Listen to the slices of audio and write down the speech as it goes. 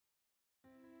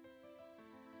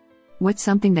What's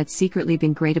something that's secretly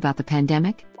been great about the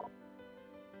pandemic?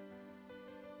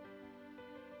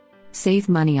 Save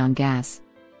money on gas.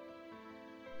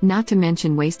 Not to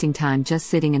mention wasting time just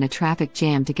sitting in a traffic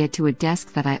jam to get to a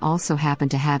desk that I also happen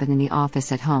to have in the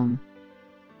office at home.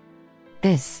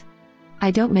 I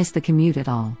don't miss the commute at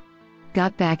all.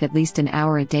 Got back at least an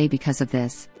hour a day because of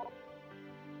this.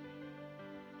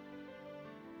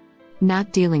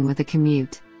 Not dealing with a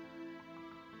commute.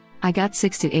 I got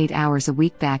 6 to 8 hours a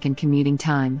week back in commuting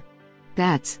time.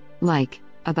 That's, like,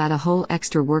 about a whole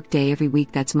extra work day every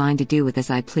week that's mine to do with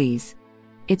as I please.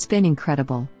 It's been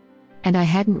incredible. And I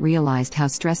hadn't realized how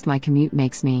stressed my commute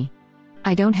makes me.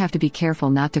 I don't have to be careful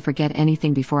not to forget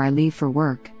anything before I leave for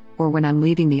work, or when I'm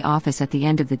leaving the office at the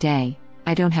end of the day.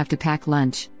 I don't have to pack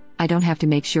lunch. I don't have to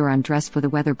make sure I'm dressed for the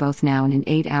weather both now and in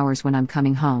 8 hours when I'm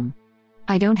coming home.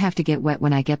 I don't have to get wet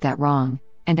when I get that wrong,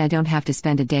 and I don't have to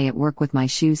spend a day at work with my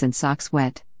shoes and socks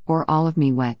wet, or all of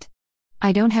me wet.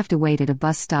 I don't have to wait at a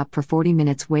bus stop for 40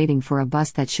 minutes waiting for a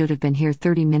bus that should have been here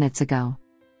 30 minutes ago.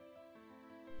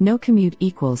 No commute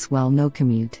equals, well, no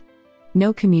commute.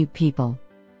 No commute people.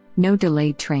 No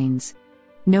delayed trains.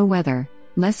 No weather,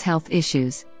 less health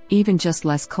issues, even just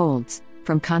less colds,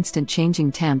 from constant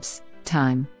changing temps,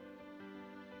 time.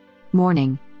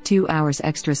 Morning, 2 hours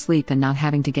extra sleep and not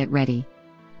having to get ready.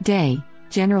 Day,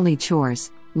 generally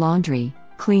chores, laundry,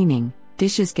 cleaning,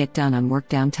 dishes get done on work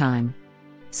downtime.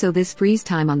 So this frees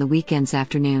time on the weekends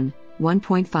afternoon,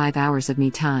 1.5 hours of me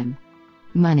time.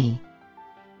 Money.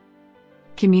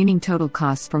 Commuting total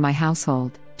costs for my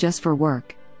household, just for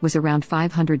work, was around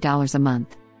 $500 a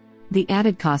month. The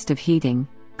added cost of heating,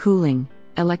 cooling,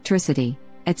 electricity,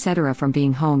 etc. from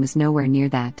being home is nowhere near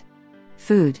that.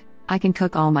 Food, I can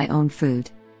cook all my own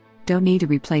food. Don't need to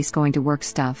replace going to work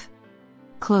stuff.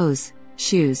 Clothes,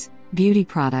 shoes, beauty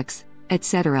products,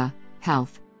 etc.,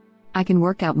 health. I can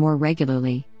work out more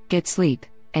regularly, get sleep,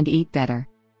 and eat better.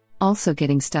 Also,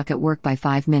 getting stuck at work by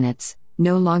 5 minutes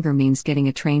no longer means getting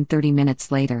a train 30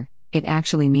 minutes later, it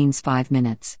actually means 5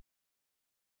 minutes.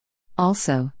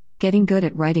 Also, getting good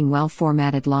at writing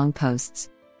well-formatted long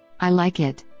posts. I like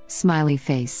it, smiley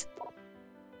face.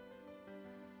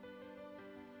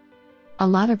 A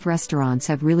lot of restaurants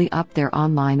have really upped their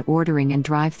online ordering and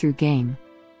drive-through game.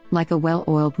 Like a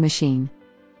well-oiled machine.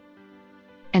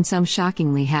 And some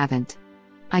shockingly haven't.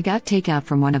 I got takeout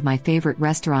from one of my favorite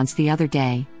restaurants the other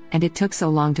day, and it took so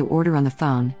long to order on the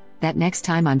phone, that next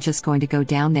time I'm just going to go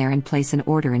down there and place an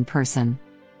order in person.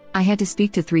 I had to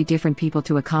speak to 3 different people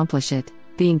to accomplish it,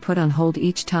 being put on hold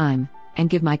each time, and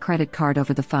give my credit card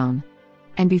over the phone.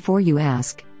 And before you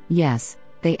ask, yes,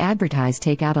 they advertise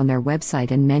takeout on their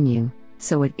website and menu,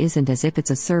 so it isn't as if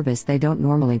it's a service they don't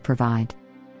normally provide.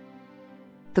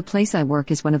 The place I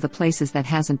work is one of the places that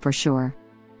hasn't for sure.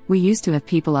 We used to have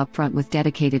people up front with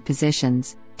dedicated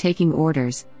positions, taking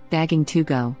orders, bagging to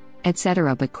go,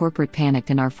 etc. But corporate panicked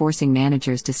and are forcing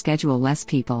managers to schedule less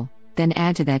people, then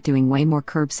add to that doing way more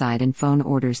curbside and phone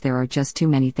orders. There are just too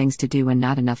many things to do and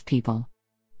not enough people.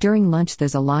 During lunch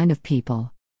there's a line of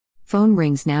people. Phone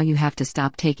rings, now you have to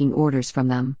stop taking orders from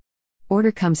them.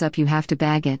 Order comes up, you have to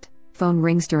bag it. Phone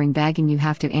rings, during bagging you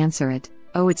have to answer it.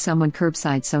 Oh, it's someone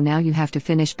curbside, so now you have to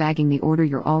finish bagging the order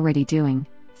you're already doing,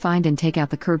 find and take out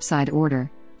the curbside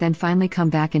order, then finally come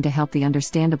back in to help the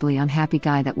understandably unhappy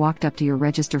guy that walked up to your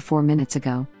register 4 minutes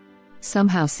ago.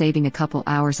 Somehow saving a couple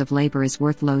hours of labor is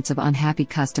worth loads of unhappy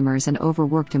customers and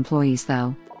overworked employees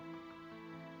though.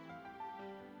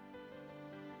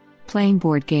 Playing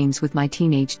board games with my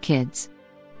teenage kids.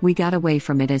 We got away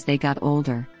from it as they got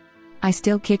older. I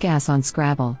still kick ass on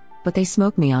Scrabble, but they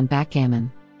smoke me on backgammon.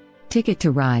 Ticket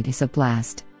to Ride is a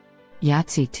blast.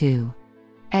 Yahtzee too.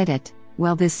 Edit,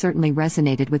 well, this certainly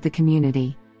resonated with the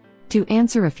community. To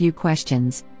answer a few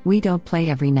questions, we don't play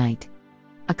every night.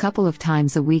 A couple of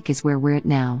times a week is where we're at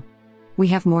now. We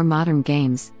have more modern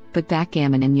games, but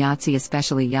backgammon and Yahtzee,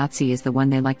 especially Yahtzee, is the one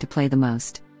they like to play the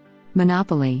most.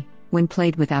 Monopoly, when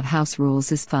played without house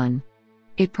rules, is fun.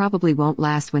 It probably won't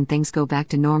last when things go back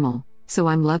to normal, so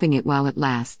I'm loving it while it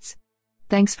lasts.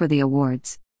 Thanks for the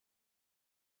awards.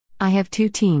 I have 2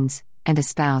 teens, and a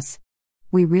spouse.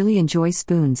 We really enjoy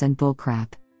spoons and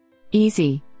bullcrap.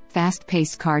 Easy,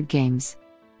 fast-paced card games.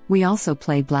 We also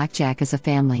play blackjack as a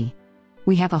family.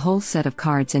 We have a whole set of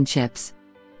cards and chips.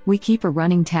 We keep a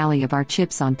running tally of our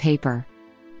chips on paper.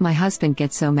 My husband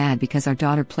gets so mad because our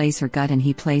daughter plays her gut and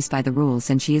he plays by the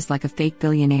rules, and she is like a fake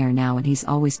billionaire now, and he's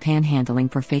always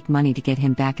panhandling for fake money to get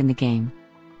him back in the game.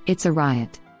 It's a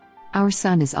riot. Our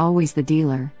son is always the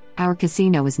dealer. Our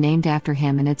casino is named after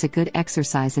him, and it's a good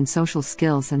exercise in social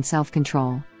skills and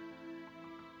self-control.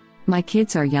 My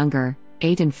kids are younger,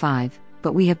 8 and 5,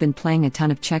 but we have been playing a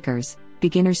ton of checkers,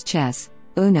 beginner's chess,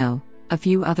 Uno, a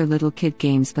few other little kid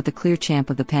games, but the clear champ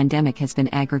of the pandemic has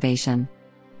been aggravation.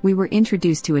 We were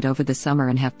introduced to it over the summer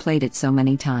and have played it so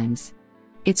many times.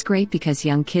 It's great because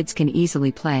young kids can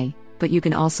easily play, but you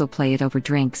can also play it over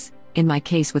drinks, in my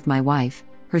case with my wife,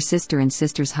 her sister and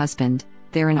sister's husband,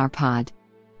 they're in our pod.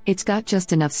 It's got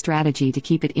just enough strategy to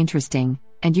keep it interesting,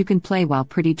 and you can play while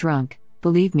pretty drunk,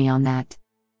 believe me on that.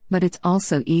 But it's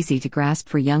also easy to grasp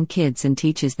for young kids and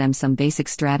teaches them some basic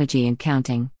strategy and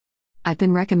counting. I've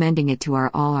been recommending it to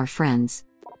all our friends.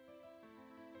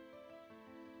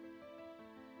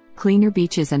 Cleaner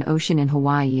beaches and ocean in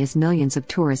Hawaii as millions of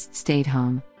tourists stayed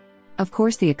home. Of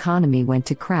course the economy went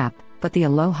to crap, but the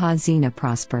Aloha Zena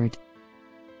prospered.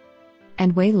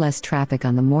 And way less traffic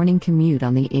on the morning commute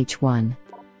on the H1.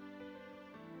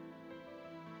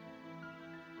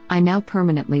 I now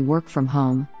permanently work from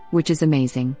home, which is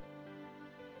amazing.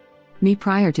 Me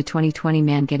prior to 2020,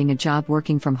 man, getting a job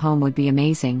working from home would be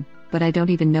amazing, but I don't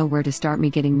even know where to start me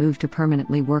getting moved to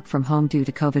permanently work from home due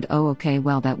to COVID. Oh okay,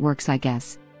 well that works I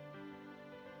guess.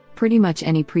 Pretty much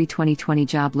any pre-2020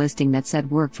 job listing that said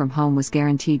work from home was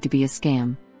guaranteed to be a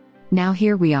scam. Now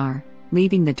here we are,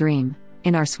 leaving the dream,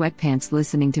 in our sweatpants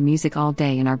listening to music all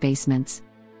day in our basements.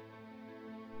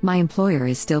 My employer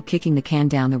is still kicking the can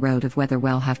down the road of whether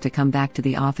we'll have to come back to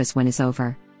the office when it's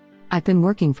over. I've been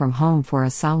working from home for a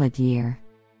solid year.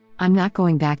 I'm not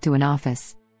going back to an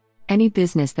office. Any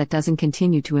business that doesn't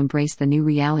continue to embrace the new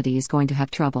reality is going to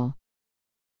have trouble.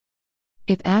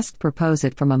 If asked, propose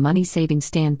it from a money-saving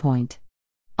standpoint.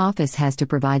 Office has to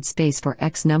provide space for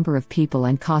X number of people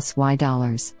and costs Y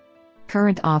dollars.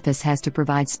 Current office has to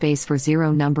provide space for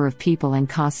zero number of people and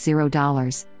costs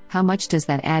 $0. How much does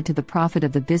that add to the profit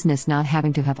of the business not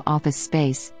having to have office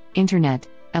space, internet,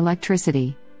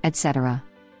 electricity, etc.?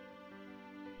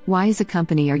 Why as a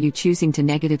company are you choosing to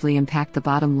negatively impact the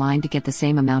bottom line to get the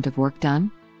same amount of work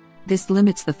done? This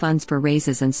limits the funds for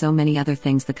raises and so many other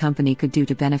things the company could do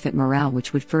to benefit morale,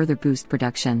 which would further boost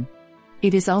production.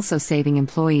 It is also saving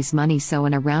employees money, so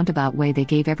in a roundabout way they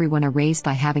gave everyone a raise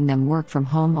by having them work from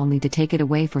home only to take it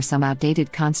away for some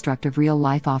outdated construct of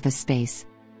real-life office space.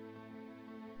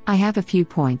 I have a few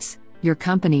points. Your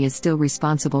company is still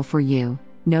responsible for you,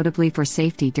 notably for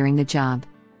safety during the job.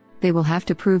 They will have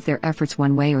to prove their efforts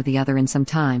one way or the other in some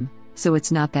time, so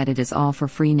it's not that it is all for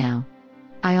free now.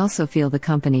 I also feel the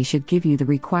company should give you the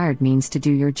required means to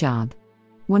do your job.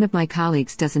 One of my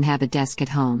colleagues doesn't have a desk at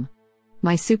home.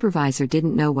 My supervisor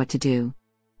didn't know what to do.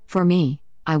 For me,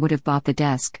 I would have bought the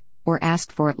desk, or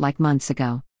asked for it like months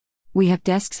ago. We have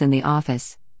desks in the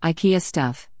office, IKEA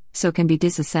stuff, so can be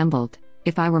disassembled.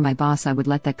 If I were my boss, I would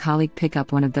let that colleague pick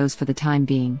up one of those for the time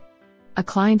being. A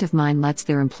client of mine lets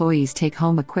their employees take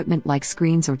home equipment like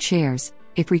screens or chairs,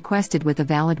 if requested with a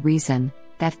valid reason.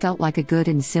 That felt like a good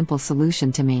and simple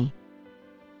solution to me.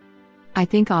 I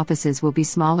think offices will be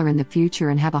smaller in the future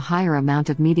and have a higher amount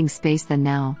of meeting space than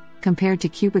now, compared to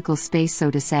cubicle space,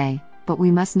 so to say, but we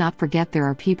must not forget there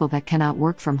are people that cannot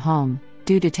work from home,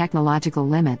 due to technological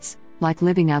limits, like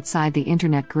living outside the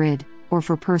internet grid, or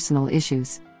for personal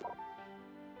issues.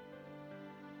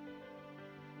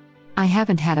 I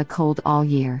haven't had a cold all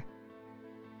year.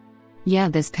 Yeah,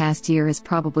 this past year has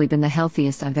probably been the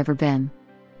healthiest I've ever been.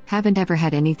 Haven't ever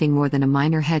had anything more than a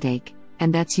minor headache,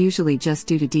 and that's usually just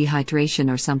due to dehydration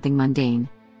or something mundane.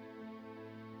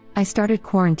 I started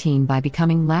quarantine by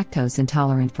becoming lactose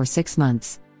intolerant for 6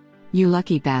 months. You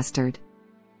lucky bastard.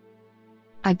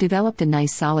 I've developed a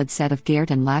nice solid set of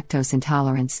GERD and lactose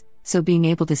intolerance, so being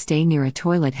able to stay near a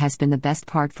toilet has been the best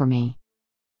part for me.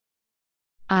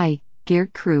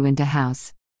 GERD crew into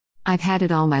house. I've had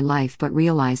it all my life, but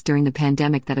realized during the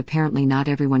pandemic that apparently not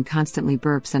everyone constantly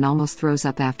burps and almost throws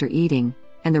up after eating,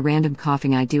 and the random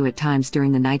coughing I do at times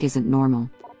during the night isn't normal.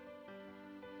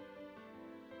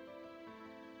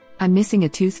 I'm missing a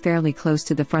tooth fairly close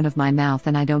to the front of my mouth,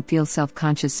 and I don't feel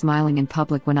self-conscious smiling in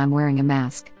public when I'm wearing a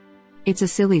mask. It's a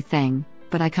silly thing,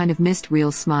 but I kind of missed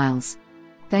real smiles.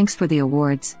 Thanks for the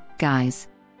awards, guys.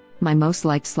 My most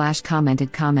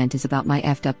liked/commented comment is about my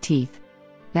effed up teeth.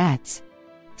 That's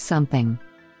something.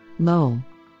 Lol.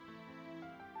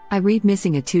 I read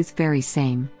missing a tooth very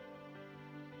same.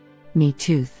 Me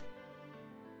tooth.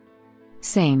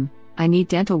 Same, I need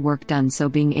dental work done, so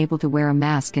being able to wear a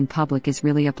mask in public is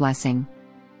really a blessing.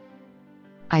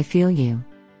 I feel you.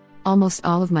 Almost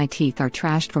all of my teeth are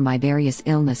trashed from my various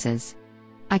illnesses.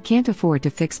 I can't afford to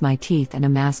fix my teeth, and a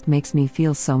mask makes me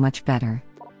feel so much better.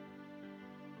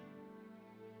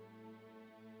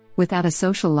 Without a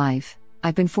social life,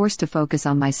 I've been forced to focus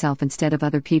on myself instead of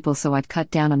other people, so I've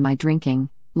cut down on my drinking,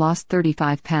 lost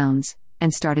 35 pounds,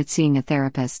 and started seeing a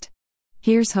therapist.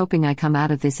 Here's hoping I come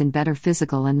out of this in better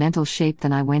physical and mental shape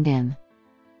than I went in.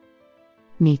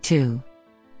 Me too.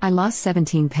 I lost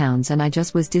 17 pounds and I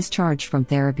just was discharged from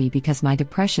therapy because my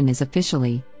depression is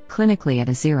officially, clinically at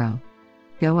a 0.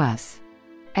 Go us.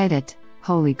 Edit,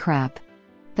 holy crap.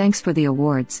 Thanks for the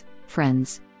awards,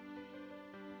 friends.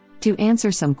 To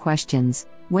answer some questions,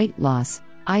 weight loss,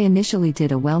 I initially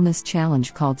did a wellness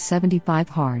challenge called 75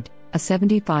 Hard, a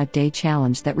 75-day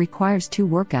challenge that requires 2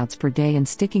 workouts per day and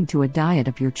sticking to a diet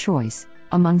of your choice,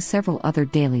 among several other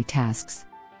daily tasks.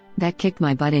 That kicked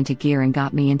my butt into gear and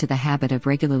got me into the habit of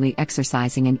regularly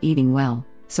exercising and eating well,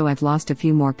 so I've lost a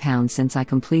few more pounds since I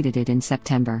completed it in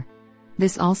September.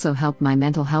 This also helped my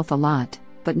mental health a lot,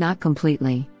 but not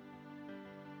completely.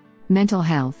 Mental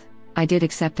health. I did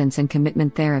acceptance and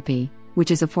commitment therapy,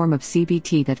 which is a form of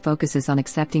CBT that focuses on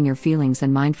accepting your feelings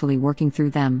and mindfully working through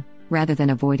them, rather than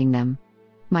avoiding them.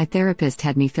 My therapist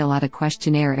had me fill out a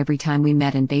questionnaire every time we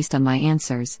met, and based on my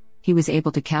answers, he was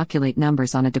able to calculate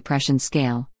numbers on a depression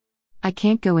scale. I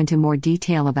can't go into more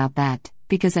detail about that,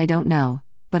 because I don't know,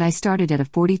 but I started at a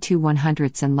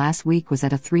 42/100 and last week was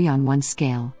at a 3 on 1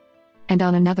 scale. And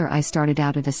on another I started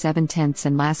out at a 7/10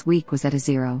 and last week was at a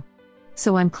 0.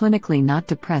 So I'm clinically not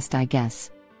depressed, I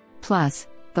guess. Plus,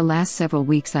 the last several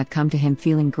weeks I've come to him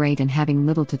feeling great and having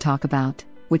little to talk about,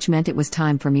 which meant it was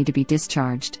time for me to be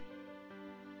discharged.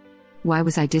 Why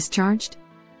was I discharged?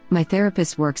 My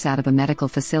therapist works out of a medical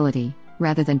facility,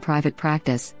 rather than private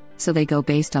practice, so they go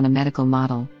based on a medical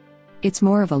model. It's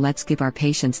more of a let's give our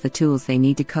patients the tools they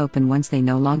need to cope, and once they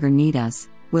no longer need us,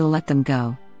 we'll let them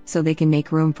go, so they can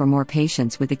make room for more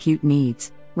patients with acute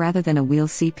needs, rather than a we'll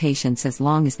see patients as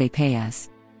long as they pay us.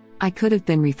 I could have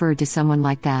been referred to someone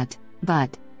like that,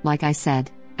 but, like I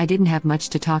said, I didn't have much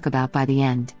to talk about by the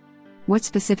end. What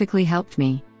specifically helped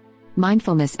me?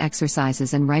 Mindfulness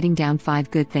exercises and writing down 5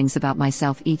 good things about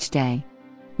myself each day.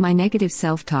 My negative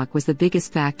self-talk was the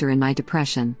biggest factor in my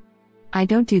depression. I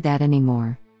don't do that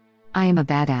anymore. I am a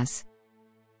badass.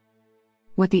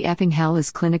 What the effing hell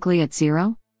is clinically at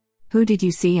 0? Who did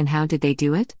you see and how did they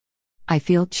do it? I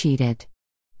feel cheated.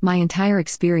 My entire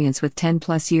experience with 10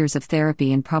 plus years of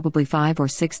therapy and probably 5 or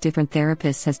 6 different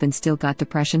therapists has been still got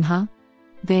depression, huh?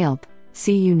 Valp,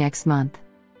 see you next month.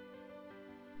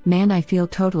 Man, I feel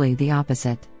totally the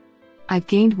opposite. I've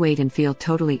gained weight and feel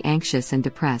totally anxious and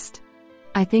depressed.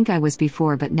 I think I was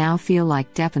before, but now feel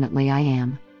like definitely I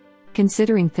am.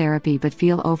 Considering therapy but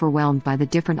feel overwhelmed by the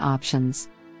different options.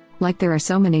 Like there are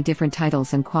so many different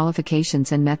titles and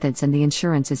qualifications and methods, and the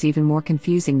insurance is even more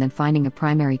confusing than finding a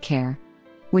primary care.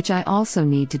 Which I also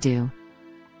need to do.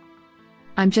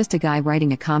 I'm just a guy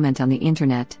writing a comment on the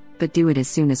internet, but do it as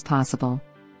soon as possible.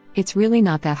 It's really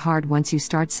not that hard once you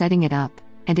start setting it up,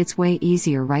 and it's way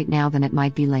easier right now than it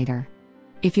might be later.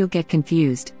 If you'll get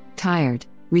confused, tired,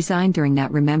 resign during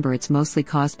that, remember it's mostly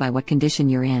caused by what condition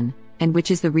you're in, and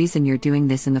which is the reason you're doing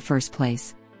this in the first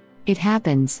place. It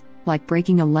happens, like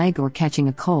breaking a leg or catching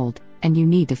a cold, and you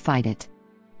need to fight it.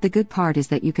 The good part is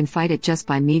that you can fight it just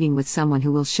by meeting with someone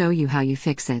who will show you how you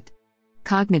fix it.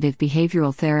 Cognitive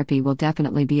behavioral therapy will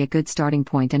definitely be a good starting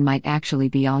point and might actually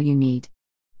be all you need.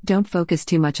 Don't focus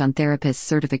too much on therapists'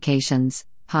 certifications,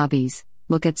 hobbies,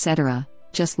 etc.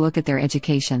 Just look at their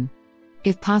education.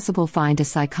 If possible, find a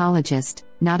psychologist,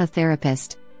 not a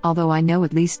therapist, although I know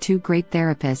at least 2 great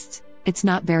therapists. It's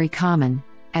not very common,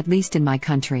 at least in my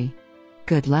country.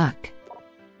 Good luck.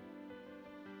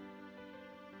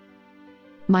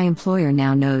 My employer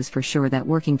now knows for sure that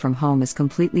working from home is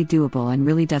completely doable and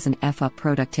really doesn't F up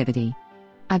productivity.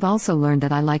 I've also learned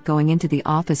that I like going into the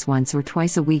office once or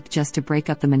twice a week just to break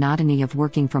up the monotony of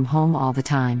working from home all the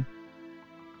time.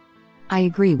 I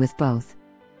agree with both.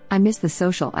 I miss the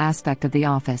social aspect of the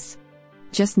office.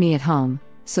 Just me at home,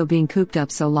 so being cooped up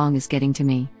so long is getting to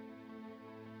me.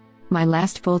 My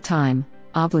last full-time,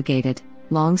 obligated,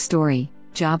 long story,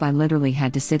 job, I literally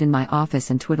had to sit in my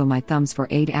office and twiddle my thumbs for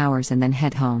 8 hours and then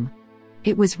head home.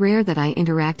 It was rare that I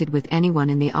interacted with anyone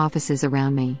in the offices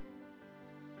around me.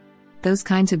 Those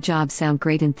kinds of jobs sound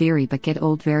great in theory but get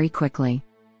old very quickly.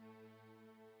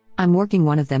 I'm working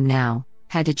one of them now,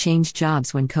 had to change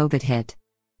jobs when COVID hit.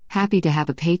 Happy to have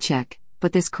a paycheck,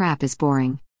 but this crap is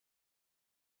boring.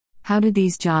 How did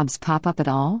these jobs pop up at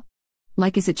all?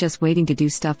 Like, is it just waiting to do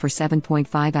stuff for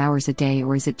 7.5 hours a day,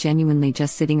 or is it genuinely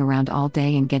just sitting around all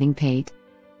day and getting paid?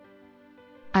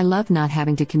 I love not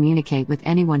having to communicate with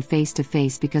anyone face to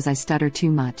face because I stutter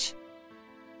too much.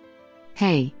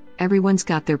 Hey, everyone's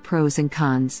got their pros and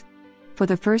cons. For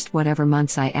the first whatever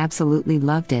months I absolutely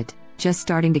loved it, just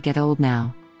starting to get old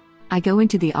now. I go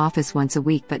into the office once a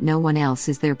week but no one else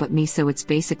is there but me, so it's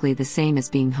basically the same as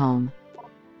being home.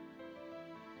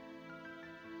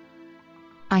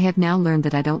 I have now learned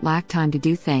that I don't lack time to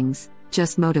do things,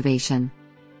 just motivation.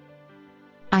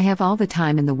 I have all the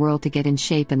time in the world to get in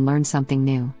shape and learn something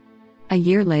new. A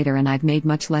year later and I've made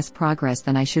much less progress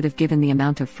than I should have given the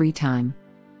amount of free time.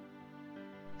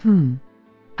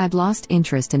 I've lost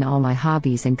interest in all my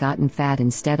hobbies and gotten fat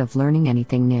instead of learning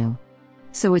anything new.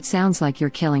 So it sounds like you're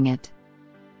killing it.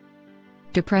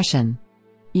 Depression.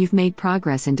 You've made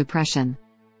progress in depression.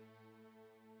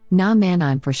 Nah man,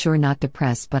 I'm for sure not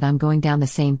depressed, but I'm going down the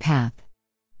same path.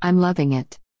 I'm loving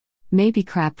it. Maybe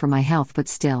crap for my health, but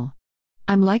still.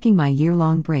 I'm liking my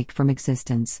year-long break from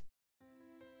existence.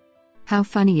 How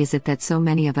funny is it that so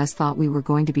many of us thought we were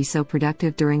going to be so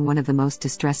productive during one of the most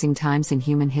distressing times in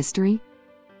human history?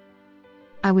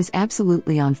 I was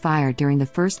absolutely on fire during the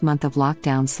first month of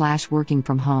lockdown/working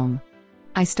from home.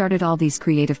 I started all these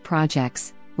creative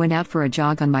projects, went out for a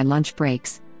jog on my lunch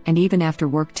breaks, and even after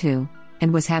work too,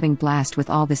 and was having blast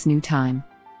with all this new time.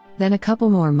 Then a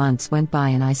couple more months went by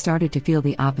and I started to feel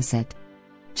the opposite.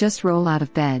 Just roll out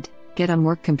of bed, get on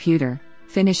work computer,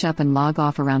 finish up and log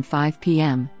off around 5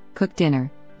 p.m., cook dinner,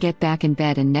 get back in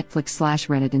bed and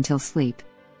Netflix/Reddit until sleep.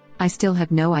 I still have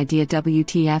no idea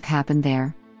WTF happened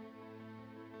there.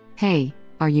 Hey,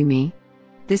 are you me?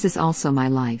 This is also my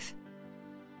life.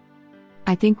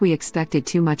 I think we expected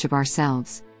too much of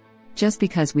ourselves. Just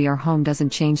because we are home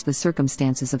doesn't change the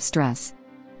circumstances of stress.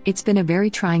 It's been a very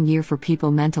trying year for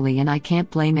people mentally, and I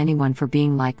can't blame anyone for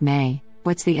being like, May,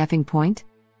 what's the effing point?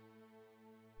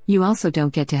 You also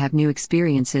don't get to have new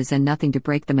experiences and nothing to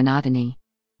break the monotony.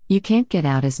 You can't get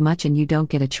out as much and you don't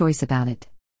get a choice about it.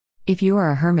 If you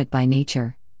are a hermit by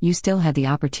nature, you still had the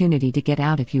opportunity to get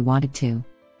out if you wanted to.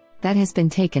 That has been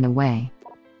taken away.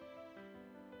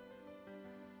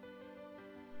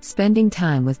 Spending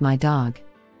time with my dog.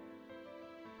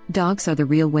 Dogs are the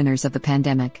real winners of the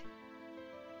pandemic.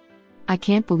 I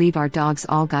can't believe our dogs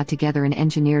all got together and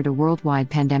engineered a worldwide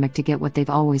pandemic to get what they've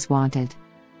always wanted.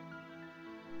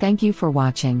 Thank you for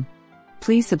watching.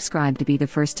 Please subscribe to be the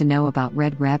first to know about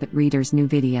Red Rabbit Reader's new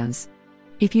videos.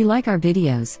 If you like our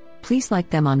videos, please like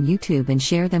them on YouTube and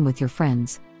share them with your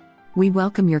friends. We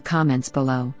welcome your comments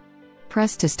below.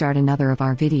 Press to start another of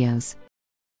our videos.